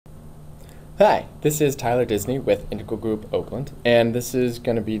Hi, this is Tyler Disney with Integral Group Oakland, and this is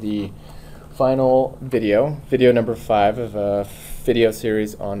going to be the final video number 5 of a video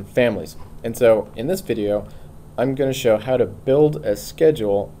series on families. And so in this video, I'm going to show how to build a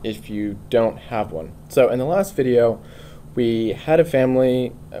schedule if you don't have one. So in the last video, we had a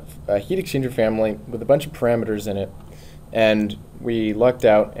family, a heat exchanger family with a bunch of parameters in it, and we lucked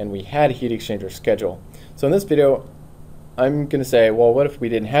out and we had a heat exchanger schedule. So in this video, I'm going to say, well, what if we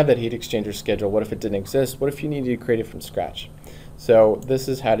didn't have that heat exchanger schedule? What if it didn't exist? What if you needed to create it from scratch? So this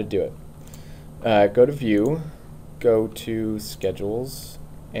is how to do it. Go to View, go to Schedules,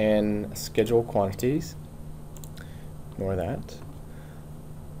 and Schedule Quantities. Ignore that.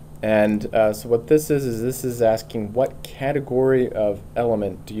 And so what this is asking what category of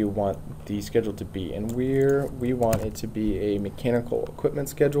element do you want the schedule to be? And we want it to be a mechanical equipment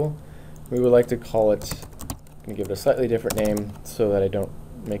schedule. We would like to call it, I'm going to give it a slightly different name so that I don't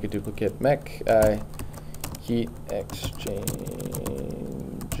make a duplicate MEP, heat exchanger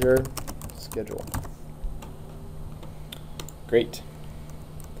schedule. Great.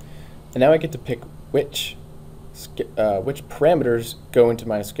 And now I get to pick which parameters go into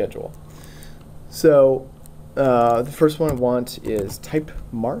my schedule. So the first one I want is type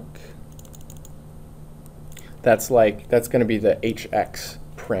mark. That's going to be the HX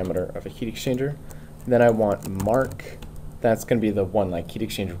parameter of a heat exchanger. Then I want mark. That's going to be the one, like heat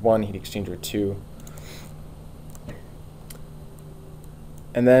exchanger 1, heat exchanger 2.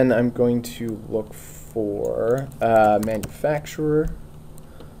 And then I'm going to look for manufacturer.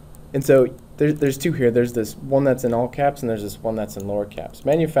 And so there's two here. There's this one that's in all caps, and there's this one that's in lower caps.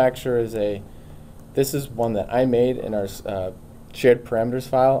 Manufacturer is this is one that I made in our shared parameters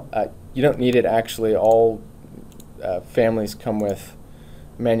file. You don't need it actually. All families come with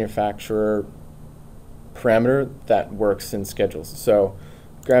manufacturer parameter that works in schedules. So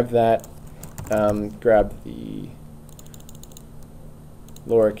grab that, grab the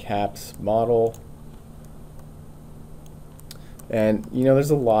lower caps model, and you know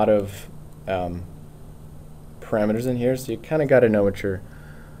there's a lot of parameters in here, so you kind of got to know what you're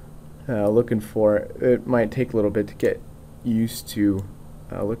looking for. It might take a little bit to get used to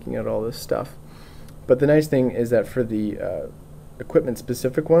looking at all this stuff, but the nice thing is that for the equipment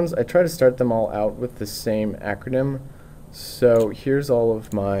specific ones, I try to start them all out with the same acronym. So here's all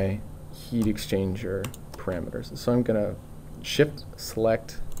of my heat exchanger parameters. So I'm gonna shift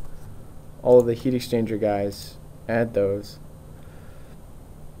select all of the heat exchanger guys, add those,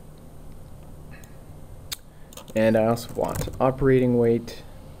 and I also want operating weight.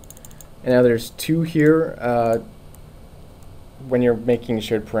 And now there's two here. When you're making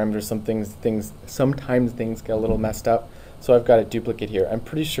shared parameters, sometimes things get a little messed up. So I've got a duplicate here. I'm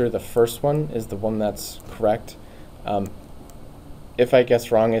pretty sure the first one is the one that's correct. If I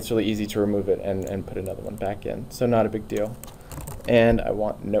guess wrong, it's really easy to remove it and put another one back in. So not a big deal. And I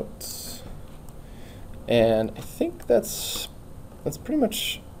want notes. And I think that's pretty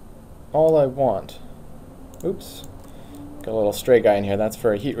much all I want. Oops. Got a little stray guy in here. That's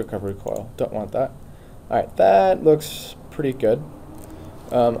for a heat recovery coil. Don't want that. Alright, that looks pretty good.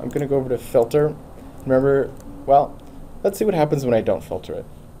 I'm going to go over to filter. Remember, well, let's see what happens when I don't filter it.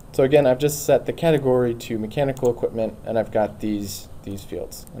 So again, I've just set the category to mechanical equipment, and I've got these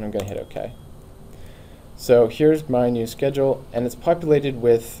fields, and I'm going to hit OK. So here's my new schedule, and it's populated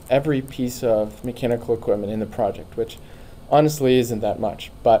with every piece of mechanical equipment in the project, which honestly isn't that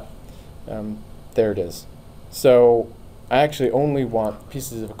much, but there it is. So I actually only want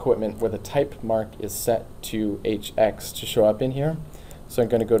pieces of equipment where the type mark is set to HX to show up in here. So I'm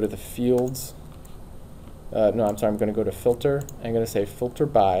going to go to the fields. I'm going to go to filter. I'm going to say filter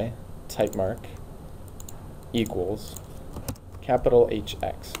by type mark equals capital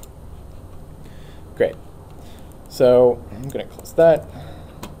HX. Great. So I'm going to close that.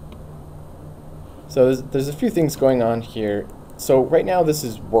 So there's a few things going on here. So right now this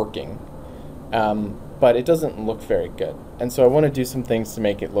is working, but it doesn't look very good. And so I want to do some things to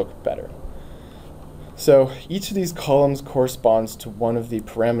make it look better. So each of these columns corresponds to one of the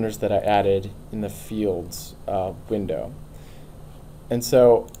parameters that I added in the fields window. And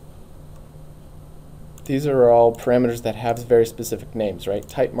so these are all parameters that have very specific names, right?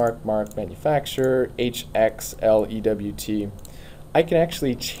 Type mark, mark, manufacturer, HX, LEWT. I can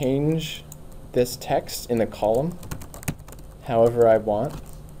actually change this text in the column however I want.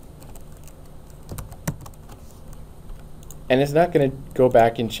 And it's not going to go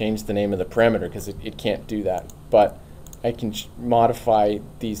back and change the name of the parameter because it can't do that. But I can modify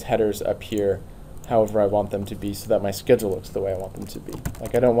these headers up here however I want them to be so that my schedule looks the way I want them to be.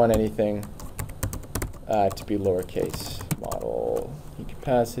 Like I don't want anything to be lowercase model heat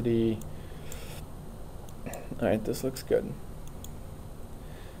capacity All right, this looks good.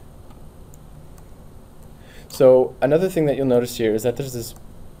 So another thing that you'll notice here is that there's this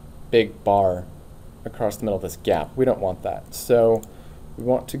big bar across the middle of this gap. We don't want that. So we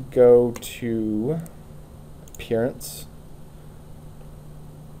want to go to Appearance.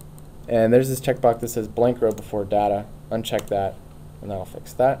 And there's this checkbox that says blank row before data. Uncheck that, and that'll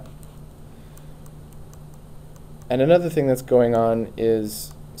fix that. And another thing that's going on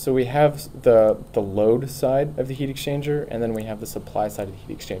is, so we have the load side of the heat exchanger, and then we have the supply side of the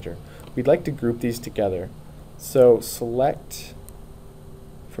heat exchanger. We'd like to group these together. So select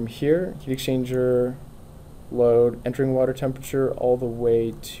from here, heat exchanger, load, entering water temperature, all the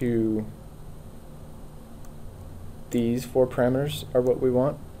way to these 4 parameters are what we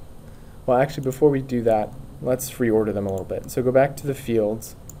want. Well, actually, before we do that, let's reorder them a little bit. So go back to the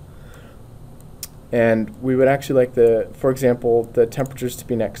fields, and we would actually like for example, the temperatures to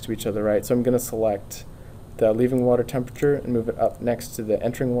be next to each other, right? So I'm going to select the leaving water temperature and move it up next to the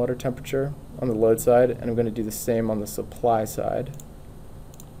entering water temperature on the load side, and I'm going to do the same on the supply side.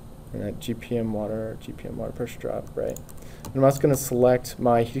 And that GPM water pressure drop, right? And I'm also going to select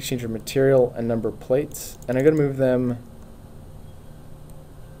my heat exchanger material and number of plates, and I'm going to move them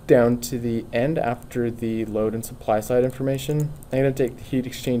down to the end after the load and supply side information. I'm going to take the heat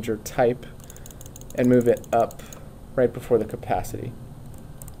exchanger type and move it up right before the capacity.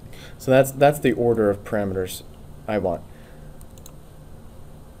 So that's the order of parameters I want.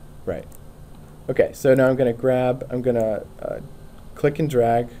 Right. Okay, so now I'm going to click and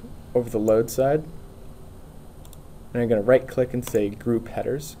drag over the load side, and I'm going to right click and say group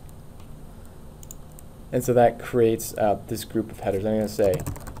headers. And so that creates this group of headers. I'm going to say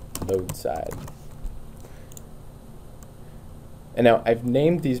load side. And now I've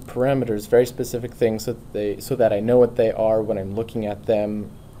named these parameters very specific things so that I know what they are when I'm looking at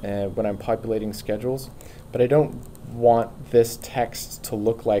them when I'm populating schedules. But I don't want this text to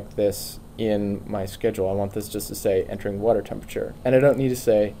look like this in my schedule. I want this just to say entering water temperature. And I don't need to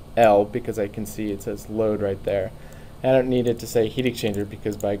say L because I can see it says load right there. And I don't need it to say heat exchanger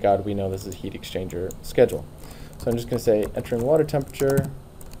because by God we know this is heat exchanger schedule. So I'm just going to say entering water temperature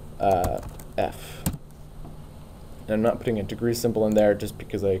F. And I'm not putting a degree symbol in there just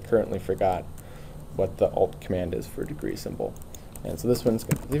because I currently forgot what the alt command is for degree symbol. And so this one's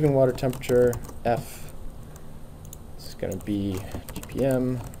going to be leaving water temperature F. This is going to be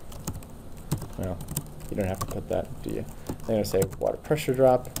GPM. Well, you don't have to put that, do you? I'm going to say water pressure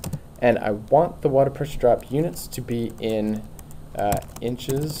drop. And I want the water pressure drop units to be in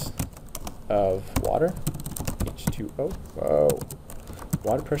inches of water. H2O. Whoa.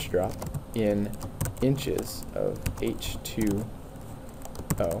 Water pressure drop in inches of H2O.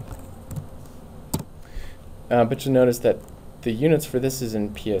 But you'll notice that the units for this is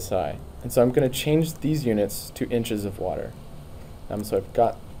in PSI. And so I'm going to change these units to inches of water. So I've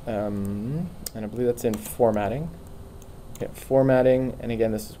got, and I believe that's in formatting. Okay, formatting, and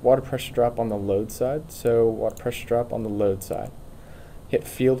again, this is water pressure drop on the load side. So water pressure drop on the load side. Hit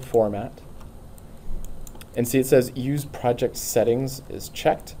field format. And see it says use project settings is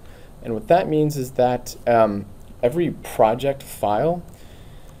checked. And what that means is that every project file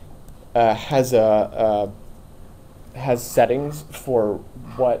has settings for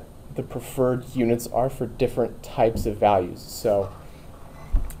what the preferred units are for different types of values. So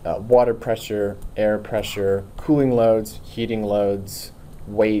water pressure, air pressure, cooling loads, heating loads,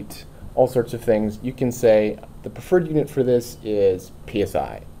 weight, all sorts of things. You can say the preferred unit for this is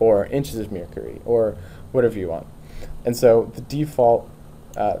PSI or inches of mercury or whatever you want. And so the default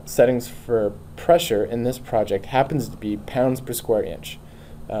settings for pressure in this project happens to be pounds per square inch,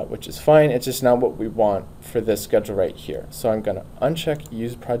 which is fine. It's just not what we want for this schedule right here. So I'm going to uncheck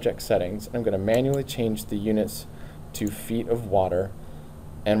use project settings. I'm going to manually change the units to feet of water.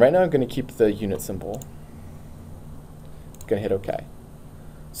 And right now I'm going to keep the unit symbol. I'm going to hit OK.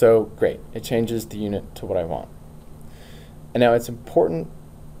 So great, it changes the unit to what I want. And now it's important,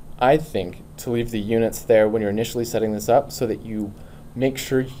 I think, to leave the units there when you're initially setting this up so that you make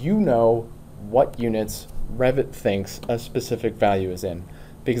sure you know what units Revit thinks a specific value is in.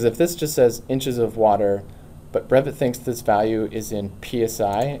 Because if this just says inches of water, but Revit thinks this value is in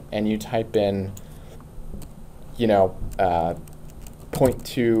PSI, and you type in,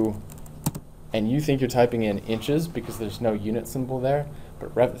 0.2, and you think you're typing in inches because there's no unit symbol there,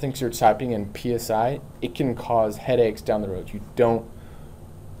 but Revit thinks you're typing in PSI, it can cause headaches down the road. You don't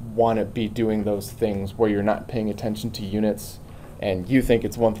want to be doing those things where you're not paying attention to units and you think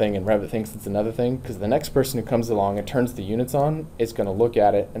it's one thing and Revit thinks it's another thing, because the next person who comes along and turns the units on is going to look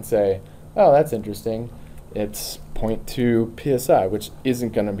at it and say, oh, that's interesting. It's 0.2 PSI, which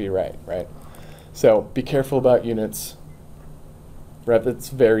isn't going to be right? So be careful about units. Revit's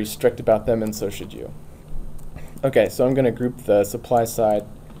very strict about them, and so should you. Okay, so I'm going to group the supply side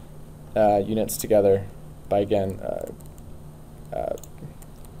units together by, again,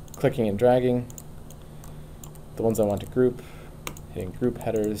 clicking and dragging the ones I want to group, hitting group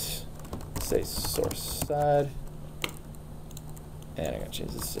headers, say source side, and I'm going to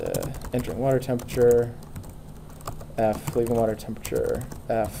change this entering water temperature, F, leaving water temperature,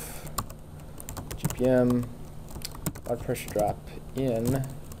 F, GPM, water pressure drop in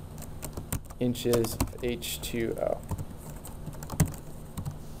inches of H2O.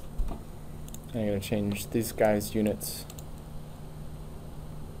 I'm going to change these guys' units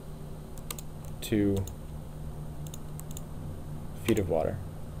to feet of water.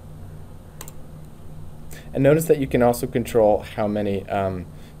 And notice that you can also control how many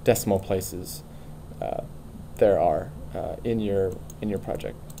decimal places there are in your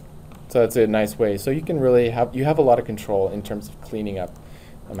project. So that's a nice way. So you can really have a lot of control in terms of cleaning up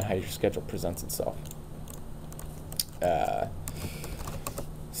how your schedule presents itself.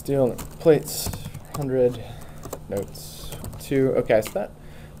 Steel plates, 100 notes 2. Okay, so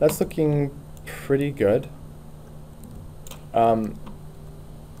that's looking pretty good.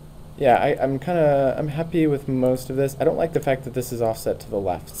 Yeah, I'm happy with most of this. I don't like the fact that this is offset to the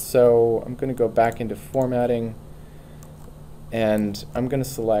left. So I'm going to go back into formatting, and I'm going to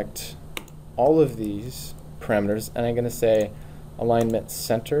select all of these parameters, and I'm going to say alignment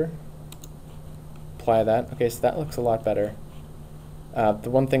center. Apply that. Okay, so that looks a lot better. The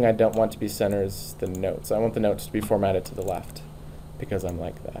one thing I don't want to be center is the notes. I want the notes to be formatted to the left because I'm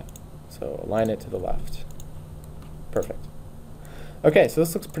like that. So align it to the left. Perfect. Okay, so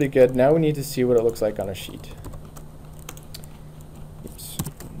this looks pretty good. Now we need to see what it looks like on a sheet. Oops.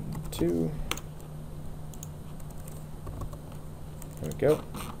 2. There we go.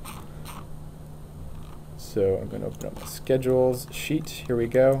 So I'm going to open up the schedules sheet. Here we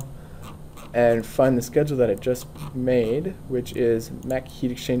go. And find the schedule that it just made, which is MEP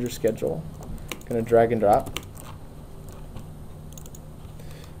heat exchanger schedule. Going to drag and drop.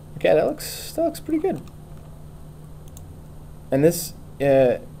 Okay, that looks pretty good. And this,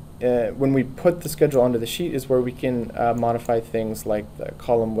 when we put the schedule onto the sheet, is where we can modify things like the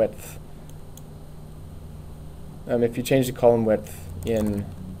column width. If you change the column width in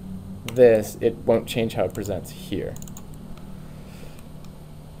this, it won't change how it presents here.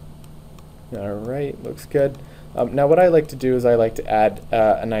 All right, looks good. Now what I like to do is I like to add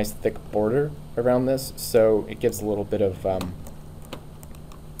a nice thick border around this, so it gives a little bit of,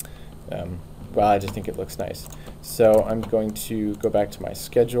 well, I just think it looks nice. So I'm going to go back to my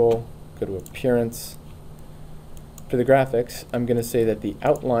schedule, go to appearance. For the graphics, I'm going to say that the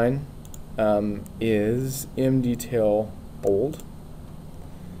outline is M-detail bold,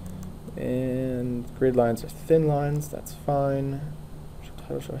 and grid lines are thin lines. That's fine.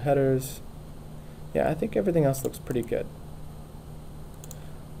 Title show headers. Yeah, I think everything else looks pretty good.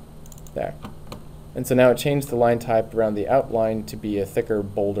 There. And so now it changed the line type around the outline to be a thicker,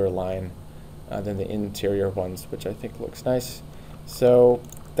 bolder line than the interior ones, which I think looks nice. So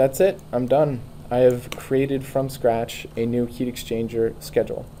that's it. I'm done. I have created from scratch a new heat exchanger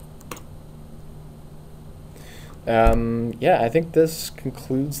schedule. Yeah, I think this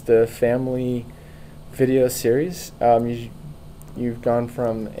concludes the family video series. You've gone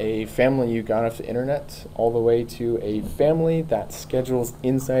from a family you've gone off the internet all the way to a family that schedules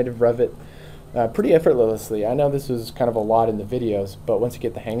inside of Revit pretty effortlessly. I know this was kind of a lot in the videos, but once you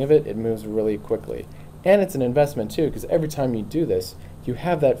get the hang of it, it moves really quickly. And it's an investment too, because every time you do this, you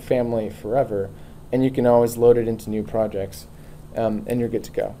have that family forever, and you can always load it into new projects, and you're good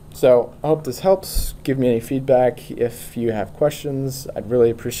to go. So I hope this helps. Give me any feedback. If you have questions, I'd really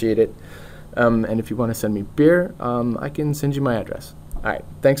appreciate it. And if you want to send me beer, I can send you my address. All right,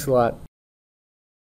 thanks a lot.